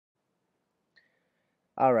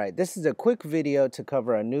Alright, this is a quick video to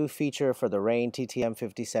cover a new feature for the Rane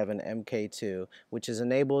TTM57mkII, which is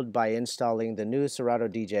enabled by installing the new Serato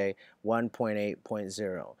DJ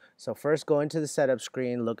 1.8.0. So first go into the setup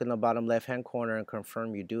screen, look in the bottom left hand corner and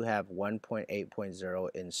confirm you do have 1.8.0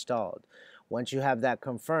 installed. Once you have that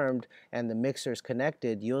confirmed and the mixer is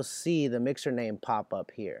connected, you'll see the mixer name pop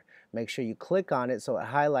up here. Make sure you click on it so it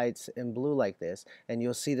highlights in blue like this, and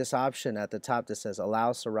you'll see this option at the top that says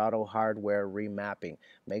Allow Serato Hardware Remapping.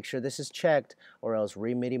 Make sure this is checked or else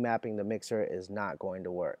re-MIDI mapping the mixer is not going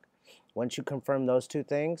to work. Once you confirm those two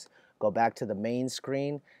things, go back to the main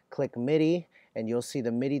screen, click MIDI, and you'll see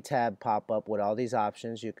the MIDI tab pop up with all these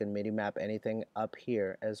options. You can MIDI map anything up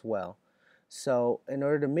here as well. So in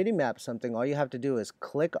order to MIDI map something, all you have to do is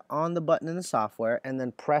click on the button in the software and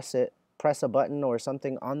then press a button or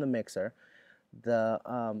something on the mixer.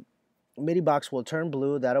 The MIDI box will turn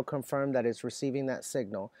blue. That'll confirm that it's receiving that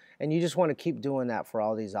signal, and you just want to keep doing that for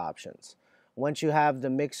all these options. Once you have the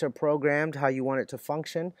mixer programmed how you want it to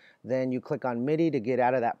function, then you click on MIDI to get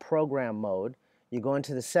out of that program mode. You go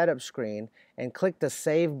into the setup screen and click the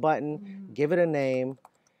save button, give it a name,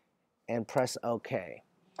 and press OK.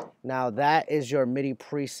 Now that is your MIDI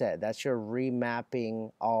preset. That's your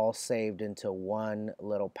remapping all saved into one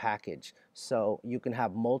little package. So you can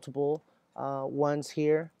have multiple ones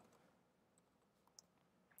here.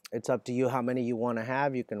 It's up to you how many you want to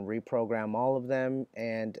have. You can reprogram all of them,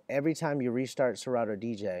 and every time you restart Serato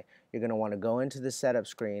DJ, you're going to want to go into the setup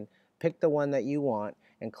screen, pick the one that you want,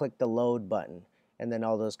 and click the load button, and then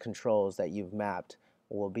all those controls that you've mapped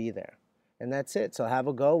will be there. And that's it. So have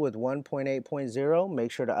a go with 1.8.0.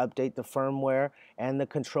 Make sure to update the firmware and the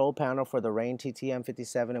control panel for the Rane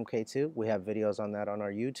TTM57mkII. We have videos on that on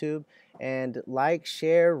our YouTube. And like,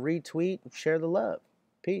 share, retweet, share the love.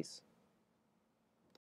 Peace.